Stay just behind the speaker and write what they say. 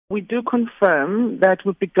We do confirm that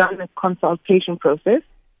we've begun a consultation process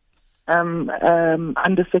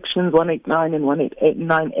under sections 189 and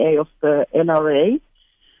 189A of the LRA,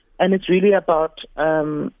 and it's really about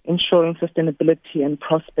ensuring sustainability and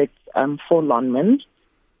prospects for Lonmin.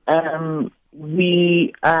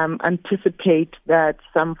 We anticipate that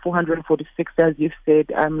some 446, as you said,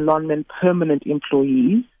 Lonmin permanent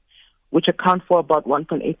employees, which account for about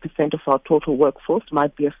 1.8% of our total workforce,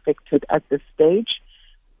 might be affected at this stage.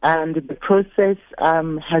 And the process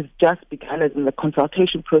has just begun, as in the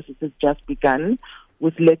consultation process has just begun,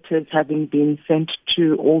 with letters having been sent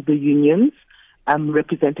to all the unions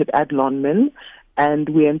represented at Lonmin. And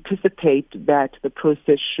we anticipate that the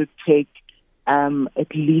process should take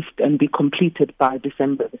at least and be completed by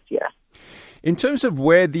December this year. In terms of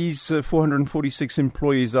where these 446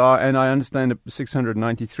 employees are, and I understand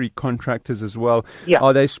 693 contractors as well,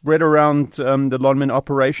 are they spread around the Lonmin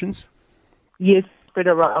operations? Yes, spread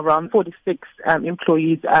around 46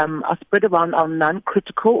 employees are spread around our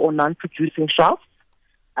non-critical or non-producing shafts.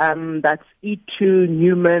 That's E2,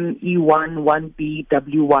 Newman, E1, 1B,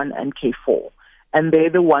 W1, and K4. And they're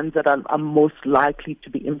the ones that are most likely to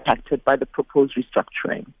be impacted by the proposed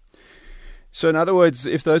restructuring. So in other words,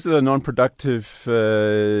 if those are the non-productive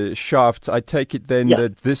shafts, I take it then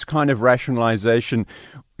that this kind of rationalization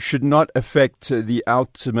should not affect the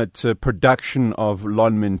ultimate production of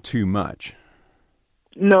Lonmin too much.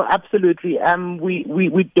 No, absolutely.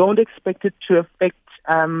 We don't expect it to affect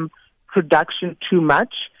production too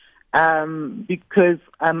much because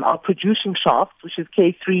our producing shafts, which is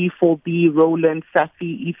K3, 4B, Roland,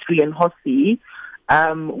 Safi, E3, and Hossi,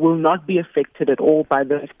 will not be affected at all by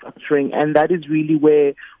the restructuring, and that is really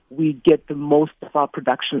where we get the most of our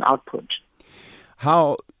production output.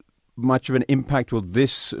 How much of an impact will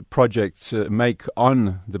this project make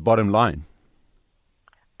on the bottom line?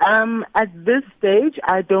 At this stage,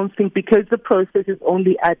 I don't think, because the process is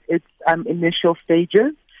only at its initial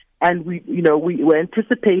stages, and we're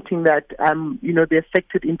anticipating that the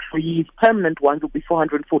affected employees, permanent ones, will be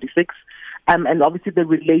 446. And obviously the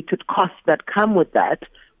related costs that come with that.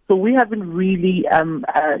 So we haven't really, I'm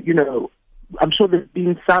sure there's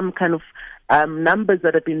been some kind of numbers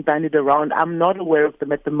that have been bandied around. I'm not aware of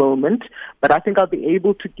them at the moment, but I think I'll be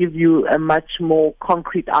able to give you a much more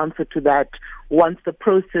concrete answer to that once the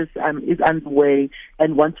process is underway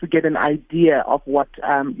and once we get an idea of what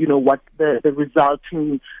the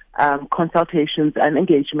resulting consultations and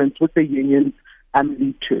engagements with the unions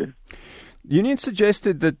lead to. The union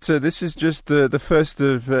suggested that this is just the first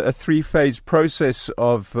of a three-phase process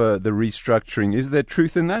of the restructuring. Is there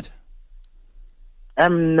truth in that?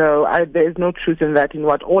 No, there is no truth in that.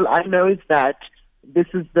 All I know is that this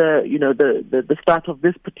is the start of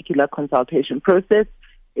this particular consultation process.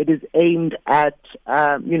 It is aimed at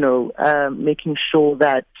making sure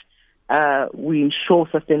that we ensure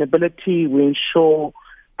sustainability. We ensure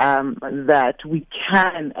that we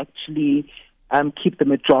can actually keep the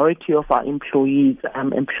majority of our employees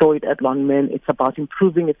employed at Lonmin. It's about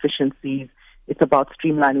improving efficiencies. It's about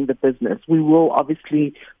streamlining the business. We will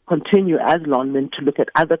obviously continue as Lonmin to look at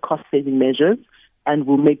other cost-saving measures, and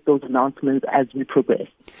we'll make those announcements as we progress.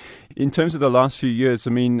 In terms of the last few years,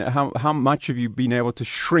 I mean, how much have you been able to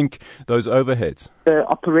shrink those overheads? The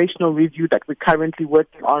operational review that we're currently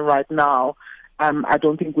working on right now, I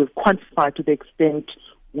don't think we've quantified to the extent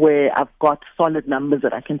where I've got solid numbers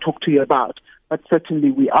that I can talk to you about. But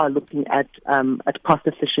certainly we are looking at cost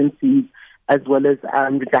efficiencies as well as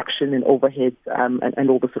reduction in overheads and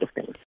all those sort of things.